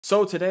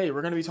So today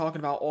we're going to be talking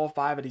about all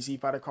 5 of these Z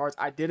Fighter cards.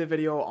 I did a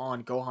video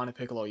on Gohan and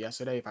Piccolo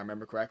yesterday, if I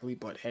remember correctly,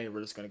 but hey,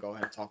 we're just going to go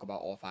ahead and talk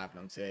about all 5 of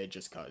them today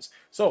just cuz.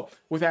 So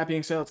with that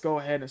being said, let's go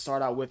ahead and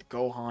start out with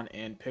Gohan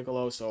and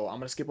Piccolo. So I'm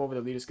going to skip over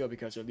the leader skill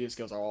because their leader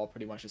skills are all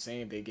pretty much the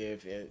same. They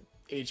give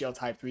AGL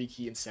type 3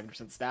 key and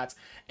 70% stats.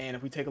 And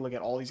if we take a look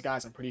at all these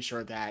guys, I'm pretty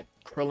sure that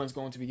Krillin's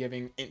going to be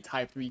giving int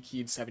type 3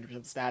 key and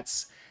 70%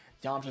 stats.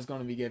 Yamcha's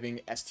going to be giving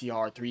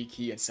STR 3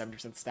 key and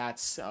 70%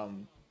 stats.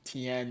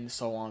 TN,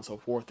 so on and so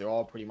forth, they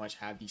all pretty much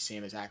have the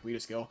same exact leader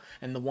skill.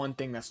 And the one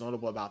thing that's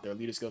notable about their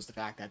leader skill is the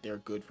fact that they're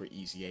good for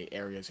EZA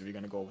areas if you're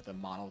going to go with a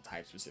mono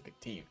type specific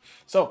team.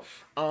 So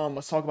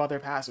let's talk about their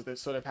passive.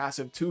 So their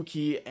passive 2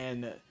 key,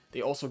 and they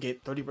also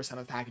get 30%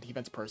 attack and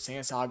defense per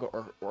Saiyan Saga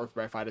or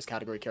Earthbound Fighters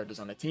category characters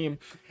on the team,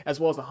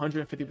 as well as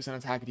 150%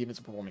 attack and defense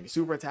performing a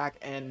super attack,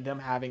 and them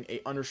having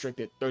a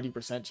unrestricted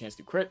 30% chance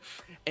to crit,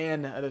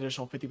 and an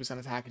additional 50%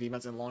 attack and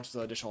defense, and launches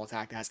an additional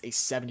attack that has a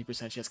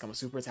 70% chance to become a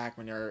super attack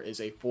when there is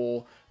a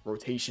full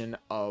rotation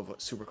of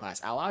super class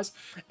allies,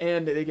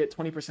 and they get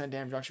 20%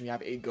 damage reduction when you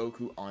have a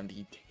Goku on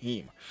the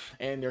team.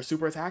 And their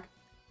super attack,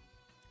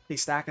 they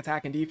stack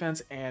attack and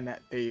defense, and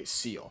they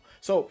seal.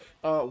 So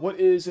what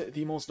is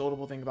the most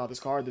notable thing about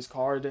this card? This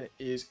card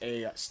is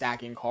a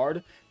stacking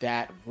card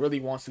that really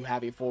wants to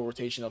have a full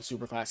rotation of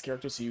super class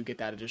characters, so you get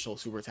that additional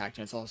super attack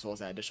chance as well as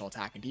that additional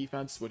attack and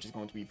defense, which is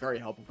going to be very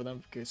helpful for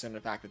them considering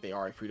the fact that they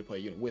are a free-to-play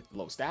unit with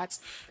low stats,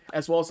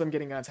 as well as them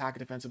getting an attack and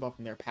defensive buff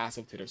from their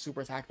passive to their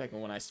super attack effect.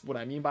 And what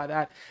I mean by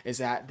that is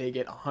that they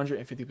get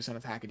 150%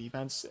 attack and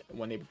defense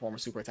when they perform a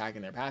super attack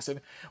in their passive,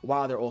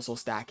 while they're also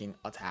stacking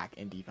attack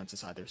and defense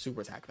inside their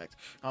super attack effect.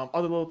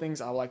 Other little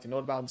things I would like to note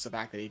about them is the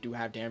fact that they do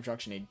have damage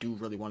reduction. They do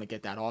really want to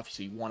get that off,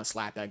 so you want to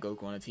slap that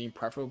Goku on a team.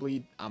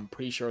 Preferably, I'm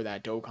pretty sure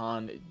that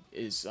Dokkan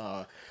is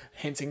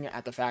hinting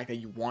at the fact that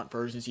you want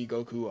Version Z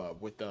Goku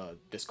with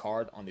this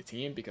card on the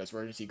team, because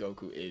Version Z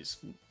Goku is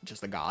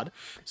just a god.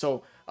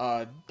 So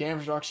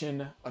damage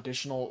reduction,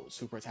 additional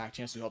super attack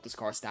chance to help this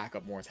card stack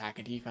up more attack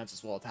and defense,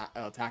 as well as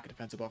attack and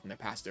defensive buff from their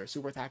past their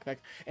super attack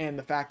effect, and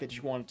the fact that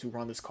you want to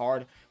run this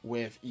card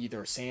with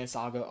either Saiyan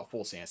Saga, a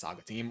full Saiyan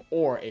Saga team,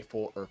 or a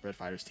full Earthbound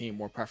Fighters team,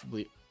 more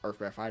preferably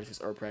Earthbound Fighters,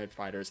 because Earthbound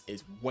Fighters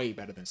is way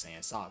better than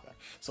Saiyan Saga.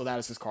 So that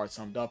is this card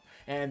summed up,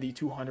 and the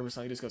 200%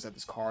 leader skills that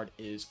this card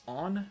is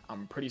on,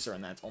 I'm pretty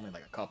certain that it's only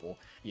like a couple.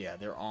 Yeah,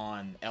 they're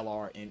on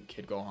LR and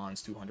Kid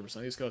Gohan's 200%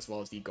 leader skill, as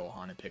well as the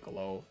Gohan and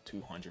Piccolo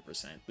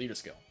 200% leader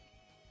skill.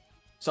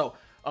 So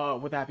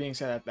with that being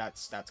said,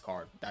 that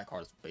card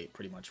is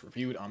pretty much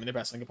reviewed. In the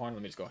best link upon,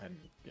 let me just go ahead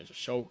and just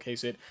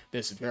showcase it.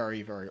 This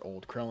very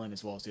old Krillin,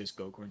 as well as this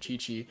Goku and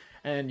Chi-Chi,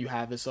 and you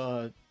have this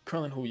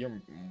Krillin, who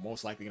you're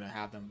most likely gonna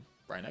have them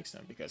right next to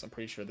him, because I'm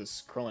pretty sure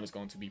this Krillin is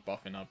going to be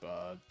buffing up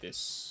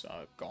this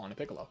Gohan and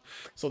Piccolo.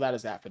 So that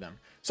is that for them.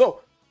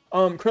 So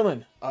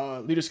Krillin,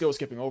 leader skill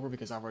skipping over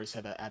because I've already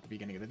said that at the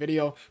beginning of the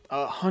video.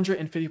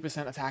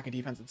 150% attack and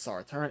defense at the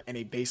start of turn, and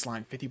a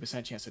baseline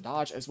 50% chance to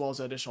dodge, as well as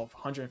an additional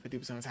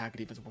 150% attack and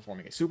defense when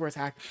performing a super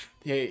attack.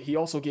 He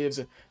also gives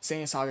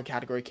Saiyan Saga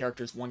category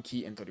characters 1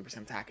 key and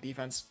 30% attack and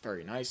defense.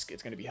 Very nice.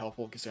 It's going to be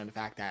helpful considering the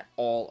fact that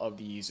all of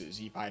these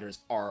Z fighters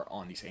are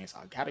on the Saiyan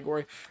Saga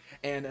category.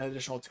 And an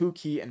additional 2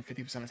 key and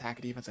 50% attack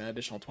and defense, and an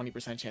additional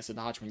 20% chance to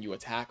dodge when you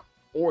attack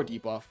or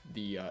debuff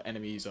the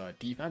enemy's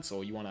defense.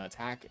 So you want to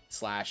attack /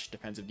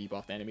 defensive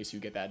debuff the enemy, so you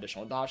get that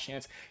additional dodge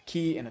chance,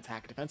 key, and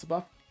attack defensive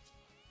buff.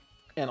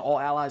 And all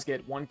allies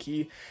get 1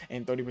 key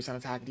and 30%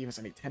 attack and defense,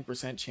 and a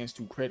 10% chance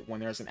to crit when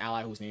there's an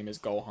ally whose name is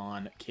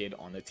Gohan Kid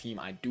on the team.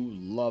 I do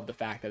love the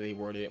fact that they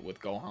worded it with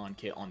Gohan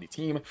Kid on the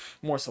team.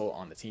 More so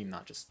on the team,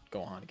 not just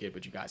Gohan Kid,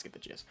 but you guys get the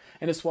gist.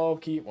 And his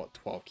 12 key, well,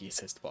 12 key, it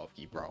says 12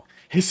 key, bro.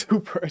 His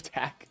super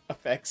attack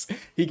effects,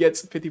 he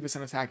gets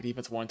 50% attack and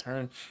defense 1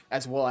 turn,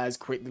 as well as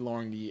greatly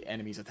lowering the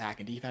enemy's attack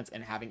and defense,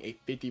 and having a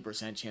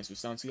 50% chance to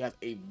stun. So he has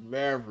a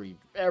very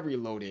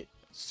loaded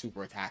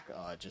super attack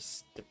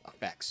just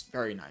effects.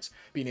 Very nice.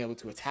 Being able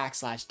to attack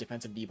 /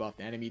 defensive debuff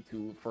the enemy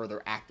to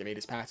further activate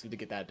his passive to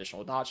get that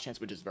additional dodge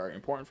chance, which is very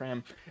important for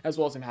him, as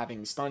well as him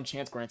having stun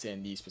chance granted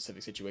in these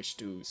specific situations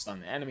to stun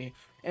the enemy,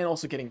 and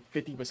also getting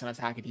 50%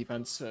 attack and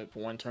defense for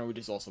 1 turn, which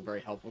is also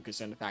very helpful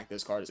considering the fact that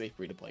this card is a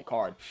free-to-play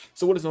card.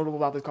 So what is notable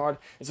about this card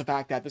is the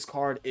fact that this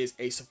card is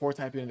a support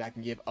type unit that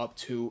can give up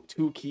to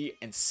 2 key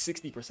and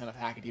 60%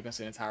 attack and defense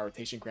in entire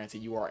rotation.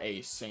 Granted, you are a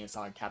Saiyan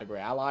Saga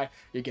category ally,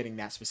 you're getting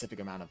that specific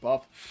amount of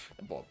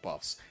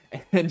buffs,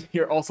 and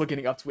you're also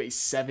getting up to a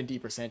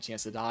 70%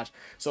 chance to dodge,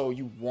 so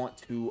you want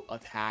to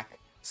attack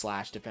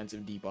 /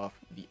 defensive debuff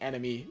the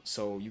enemy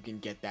so you can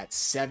get that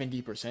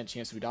 70%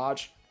 chance to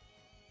dodge,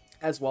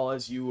 as well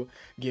as you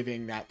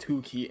giving that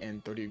 2 key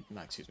and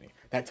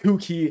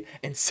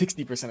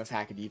 60%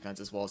 attack and defense,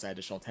 as well as that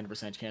additional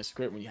 10% chance to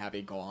crit when you have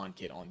a Gohan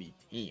Kid on the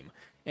team.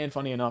 And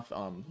funny enough,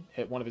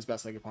 one of his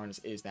best legged partners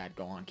is that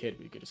Gohan Kid.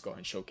 We could just go ahead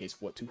and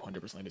showcase what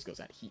 200% leader skills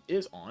that he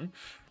is on.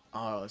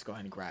 Let's go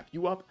ahead and grab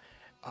you up.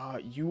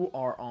 You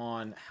are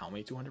on how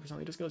many 200%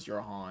 leader skills? You're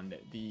on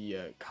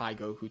the Kai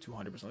Goku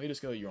 200% leader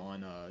skill. You're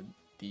on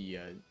the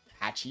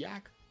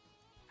Hachiyak,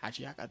 I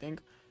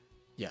think.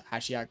 yeah,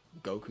 Hashiak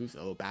Goku's a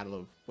little battle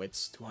of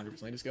wits,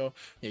 200% leader skill.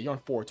 Yeah, you're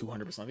on 4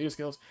 200% leader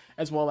skills,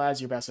 as well as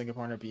your best linking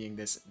partner being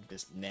this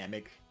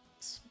Namek,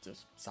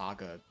 just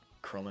Saga,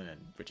 Krillin,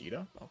 and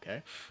Vegeta.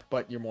 Okay,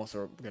 but you're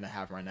also gonna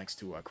have right next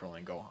to Krillin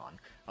and Gohan.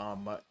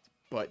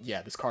 But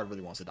yeah, this card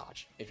really wants to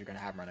dodge if you're gonna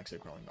have right next to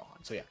Krillin and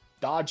Gohan. So yeah,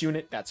 dodge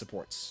unit that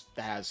supports,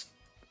 that has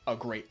a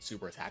great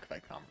super attack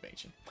effect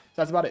combination. So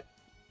that's about it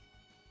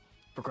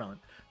for Krillin.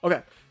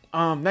 Okay.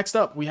 Next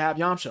up, we have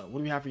Yamcha. What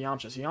do we have for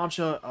Yamcha? So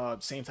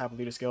Yamcha, same type of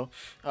leader skill.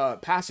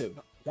 Passive,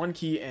 1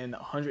 key and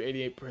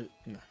 180%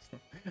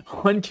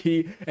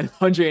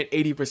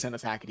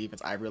 attack and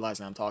defense. I realize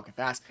that I'm talking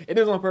fast. It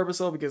is on purpose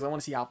though, because I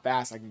want to see how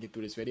fast I can get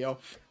through this video.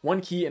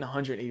 1 key and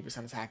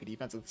 180% attack and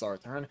defense at the start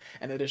of turn,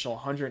 and an additional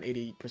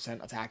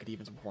 180% attack and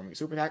defense when performing a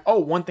super attack. Oh,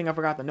 one thing I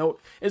forgot to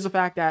note is the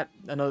fact that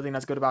another thing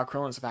that's good about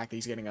Krillin is the fact that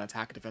he's getting an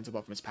attack and defensive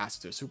buff from his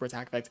passive to a super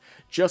attack effect,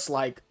 just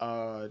like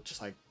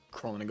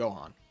Krillin and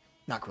Gohan.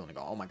 Not Krillin and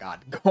Gohan. Oh my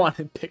god. Gohan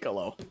and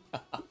Piccolo.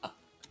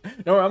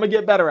 No, I'm gonna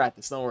get better at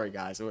this. Don't worry,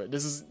 guys.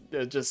 This is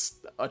just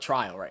a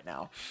trial right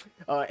now.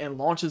 And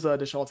launches an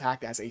additional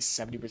attack that has a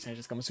 70%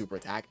 chance to come a super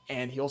attack.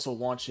 And he also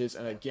launches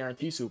a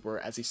guarantee super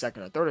as a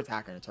second or third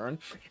attack in a turn.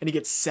 And he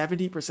gets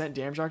 70%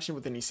 damage reduction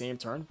within the same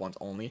turn, once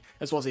only,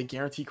 as well as a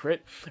guarantee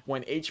crit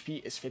when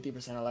HP is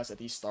 50% or less at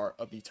the start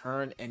of the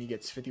turn. And he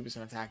gets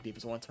 50% attack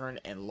defense on one turn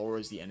and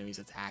lowers the enemy's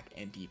attack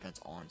and defense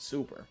on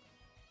super.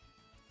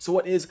 So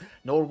what is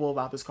notable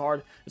about this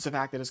card is the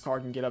fact that this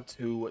card can get up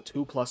to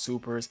 2+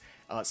 supers,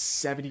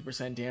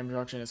 70% damage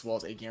reduction, as well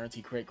as a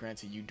guarantee crit.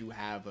 Granted, you do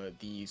have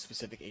the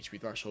specific HP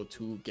threshold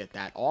to get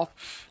that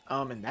off,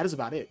 and that is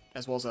about it.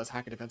 As well as an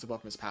attack and defensive buff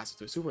from his passive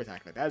to a super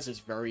attack. Like, that is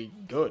just very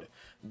good.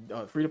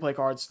 Free-to-play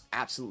cards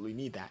absolutely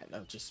need that.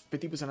 Just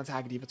 50%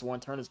 attack and defense one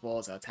turn, as well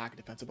as an attack and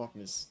defensive buff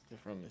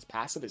from his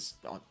passive is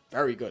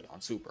very good on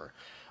super.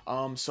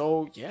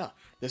 So yeah,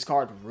 this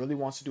card really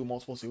wants to do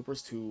multiple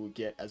supers to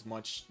get as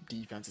much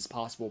defense as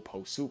possible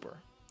post super.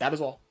 That is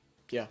all.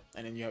 Yeah,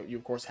 and then you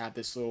of course have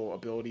this little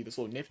ability, this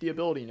little nifty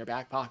ability in your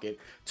back pocket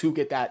to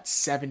get that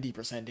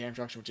 70% damage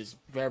reduction, which is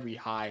very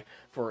high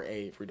for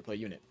a free-to-play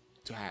unit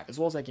to have, as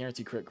well as that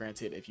guarantee crit.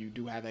 Granted, if you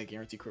do have that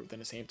guarantee crit within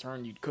the same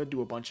turn, you could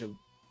do a bunch of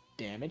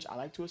damage. I would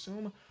like to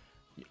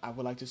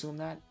assume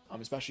that,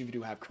 especially if you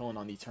do have Krillin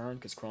on the turn,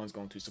 because Krillin's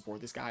going to support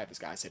this guy if this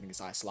guy's sitting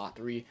inside slot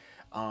 3.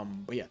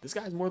 But yeah, this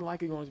guy's more than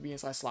likely going to be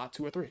inside slot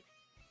 2 or 3.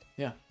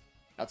 Yeah,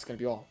 that's going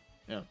to be all.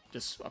 Yeah,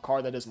 just a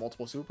card that does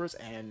multiple supers,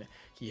 and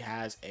he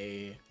has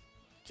a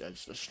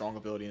strong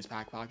ability in his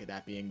back pocket,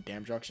 that being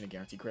damage reduction and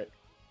guarantee crit.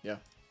 Yeah.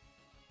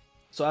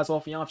 So that's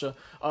all for Yamcha.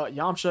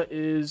 Yamcha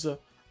is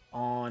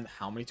on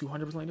how many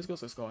 200% leader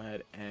skills? Let's go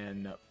ahead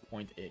and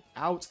point it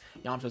out.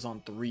 Yamcha's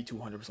on 3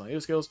 200%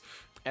 leader skills,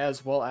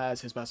 as well as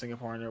his best linking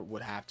partner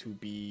would have to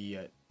be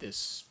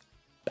this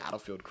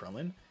Battlefield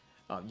Krillin.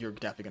 You're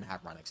definitely going to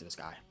have run next to this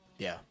guy.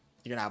 Yeah,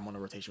 you're going to have him on a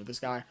rotation with this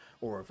guy,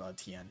 or with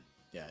Tien.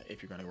 Yeah,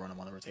 if you're going to run him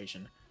on the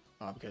rotation,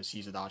 because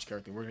he's a dodge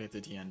character. We're going to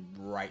get to Tien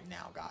right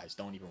now, guys.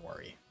 Don't even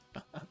worry.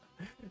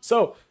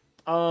 So,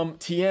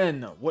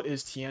 Tien, what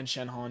is Tien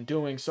Shenhan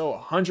doing? So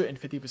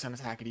 150%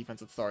 attack and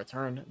defense at the start of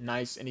turn,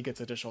 nice, and he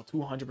gets additional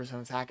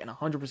 200% attack and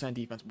 100%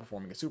 defense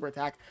performing a super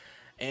attack,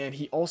 and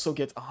he also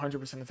gets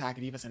 100% attack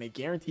and defense and a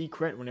guarantee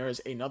crit when there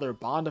is another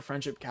bond of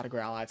friendship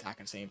category ally attack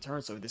in the same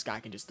turn. So this guy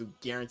can just do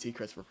guarantee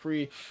crits for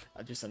free,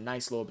 just a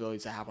nice little ability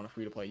to have on a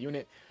free-to-play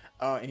unit.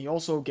 And he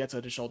also gets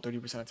additional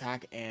 30%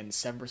 attack and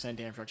 7%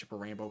 damage reduction per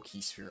rainbow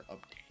key sphere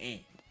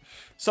obtained.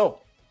 So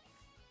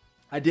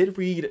I did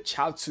read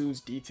Chaozu's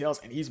details,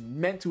 and he's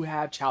meant to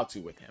have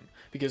Chaozu with him,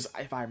 because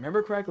if I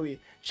remember correctly,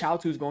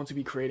 Chaozu is going to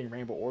be creating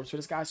rainbow orbs for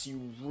this guy, so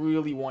you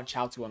really want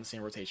Chaozu on the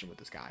same rotation with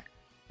this guy.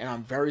 And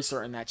I'm very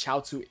certain that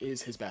Chaozu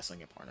is his best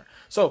linking partner.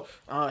 So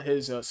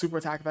his super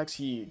attack effects,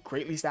 he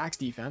greatly stacks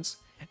defense,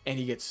 and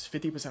he gets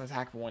 50%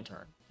 attack for one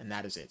turn, and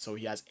that is it. So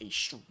he has a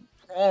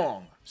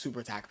strong super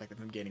attack effect of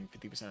him getting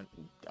 50%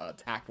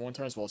 attack for one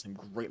turn, as well as him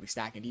greatly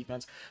stacking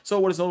defense. So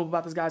what is notable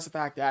about this guy is the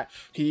fact that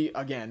he,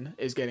 again,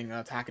 is getting an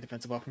attack and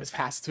defensive buff from his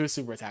passive to a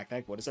super attack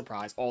effect. What a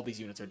surprise. All these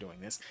units are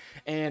doing this.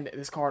 And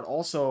this card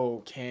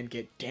also can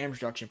get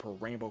damage reduction per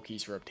rainbow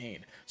keys for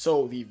obtained.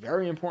 So the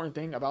very important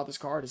thing about this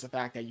card is the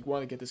fact that you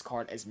want to get this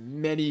card as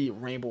many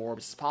rainbow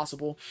orbs as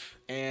possible,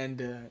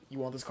 and you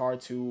want this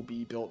card to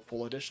be built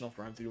full additional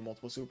for him to do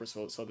multiple supers,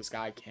 so this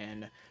guy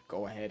can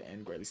go ahead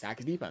and greatly stack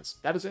his defense.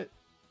 That is it.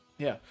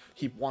 Yeah,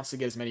 he wants to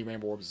get as many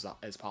rainbow orbs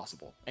as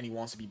possible, and he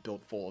wants to be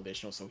built full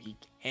additional so he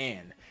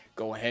can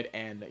go ahead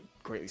and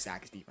greatly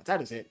stack his defense.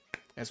 That is it,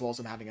 as well as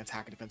him having an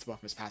attack and defensive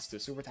buff from his passive to a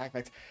super attack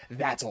effect.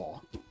 That's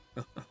all.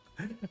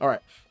 All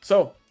right,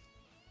 so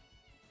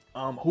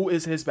who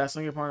is his best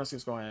linking partner? Let's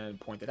just go ahead and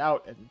point it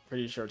out. I'm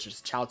pretty sure it's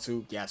just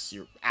Chaozu. Yes,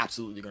 you're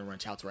absolutely going to run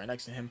Chaozu right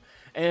next to him,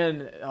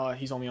 and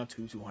he's only on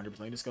 200%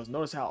 leader skills.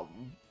 Notice how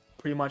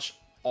pretty much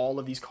all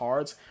of these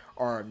cards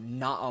are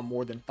not on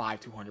more than 5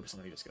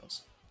 200% leader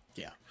skills.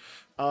 Yeah.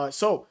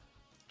 So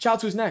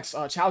Chaozu's next.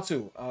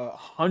 Chaozu,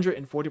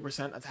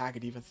 140% attack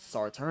and defense to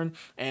start a turn,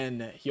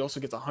 and he also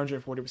gets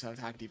 140%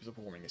 attack and defense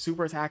performing a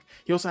super attack.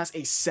 He also has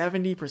a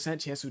 70%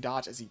 chance to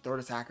dodge as the third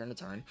attacker in the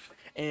turn,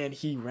 and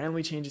he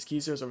randomly changes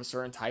key series of a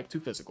certain type to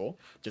physical,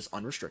 just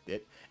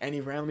unrestricted, and he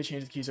randomly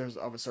changes key series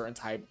of a certain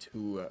type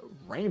to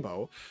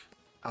rainbow,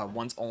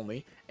 once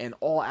only, and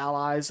all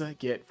allies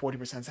get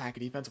 40% attack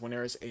and defense when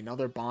there is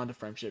another bond of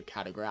friendship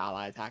category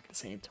ally attack at the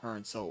same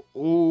turn. So,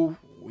 ooh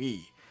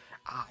wee.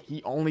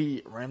 He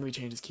only randomly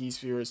changes key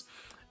spheres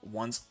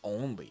once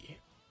only.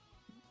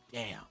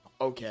 Damn.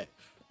 Okay.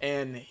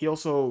 And he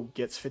also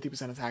gets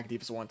 50% attack and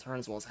defense one turn,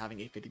 as well as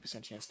having a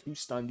 50% chance to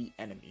stun the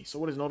enemy. So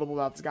what is notable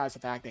about this guy is the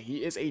fact that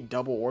he is a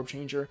double orb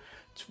changer.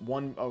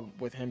 One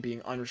with him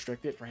being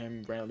unrestricted for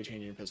him randomly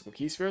changing physical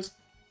key spheres,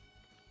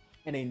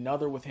 and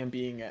another with him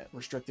being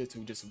restricted to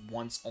just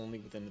once only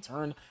within the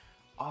turn.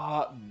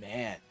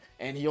 Man.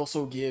 And he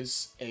also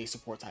gives a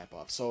support type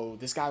buff. So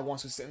this guy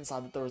wants to sit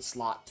inside the third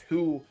slot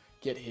to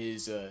get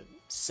his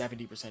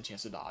 70%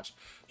 chance to dodge.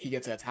 He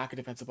gets an attack and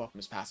defensive buff from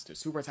his passive to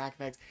super attack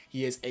effect.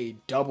 He is a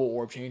double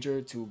orb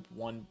changer to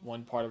one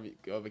part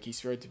of a key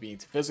sphere to being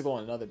to physical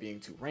and another being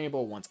to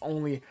rainbow once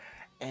only.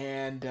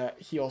 And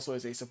he also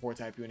is a support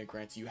type unit,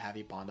 grants you have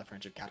a bond of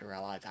friendship category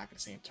ally attack at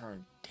the same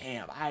turn.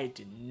 Damn, I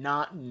did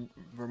not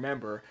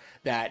remember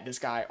that this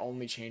guy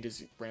only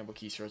changes rainbow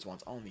key spheres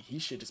once only. He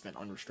should just been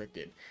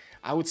unrestricted.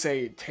 I would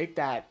say take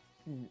that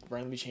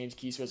randomly change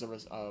key spheres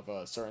of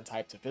a certain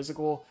type to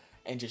physical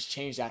and just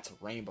change that to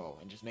rainbow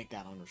and just make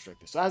that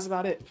unrestricted. So that's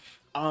about it.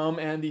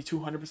 And the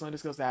 200%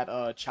 skills that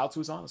Chaozu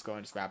is on. Let's go ahead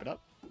and just grab it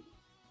up.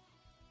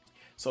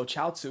 So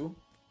Chaozu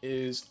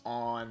is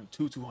on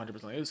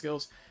 200%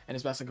 skills, and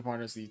his best linker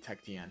partner is the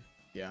Tech TN.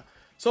 Yeah.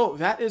 So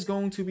that is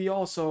going to be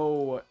all.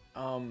 So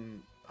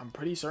I'm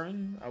pretty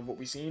certain of what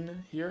we've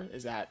seen here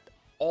is that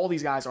all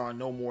these guys are on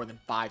no more than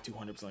 5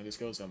 200%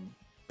 skills.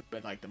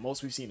 But like the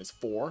most we've seen is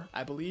 4,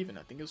 I believe, and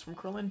I think it was from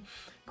Krillin.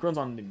 Krillin's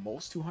on the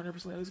most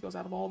 200% skills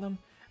out of all of them.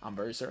 I'm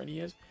very certain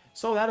he is.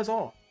 So that is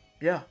all.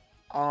 Yeah.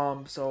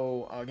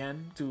 So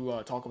again,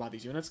 to talk about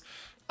these units,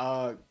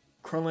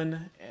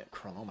 Krillin,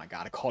 oh my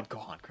god, I called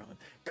Gohan Krillin.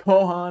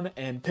 Gohan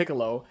and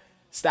Piccolo,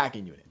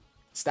 stacking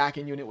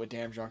unit with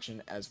damage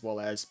reduction, as well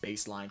as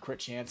baseline crit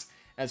chance,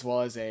 as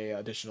well as a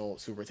additional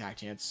super attack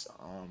chance,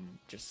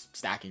 just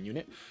stacking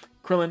unit.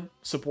 Krillin,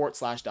 support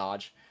 /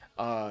 dodge.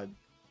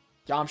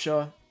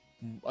 Yamcha,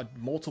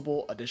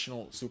 multiple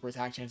additional super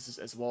attack chances,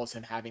 as well as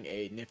him having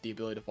a nifty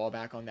ability to fall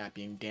back on, that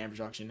being damage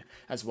reduction,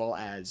 as well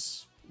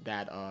as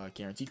that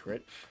guarantee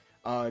crit.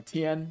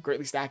 Tien,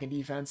 greatly stacking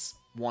defense,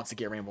 wants to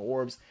get rainbow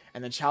orbs,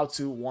 and then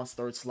Chaozu wants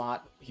third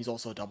slot. He's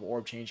also a double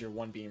orb changer,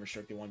 one being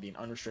restricted, one being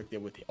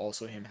unrestricted, with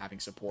also him having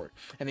support.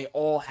 And they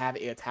all have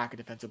a attack and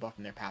defensive buff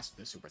from their passive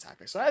to super attack.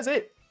 So that's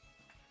it.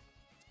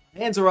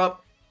 Hands are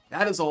up.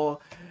 That is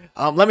all.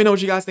 Let me know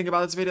what you guys think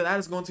about this video. That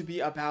is going to be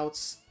about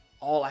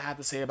all I have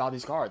to say about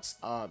these cards.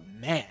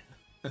 Man.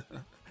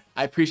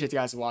 I appreciate you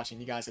guys for watching.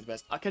 You guys are the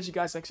best. I'll catch you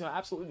guys next time. I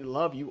absolutely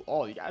love you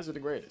all. You guys are the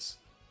greatest.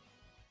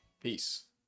 Peace.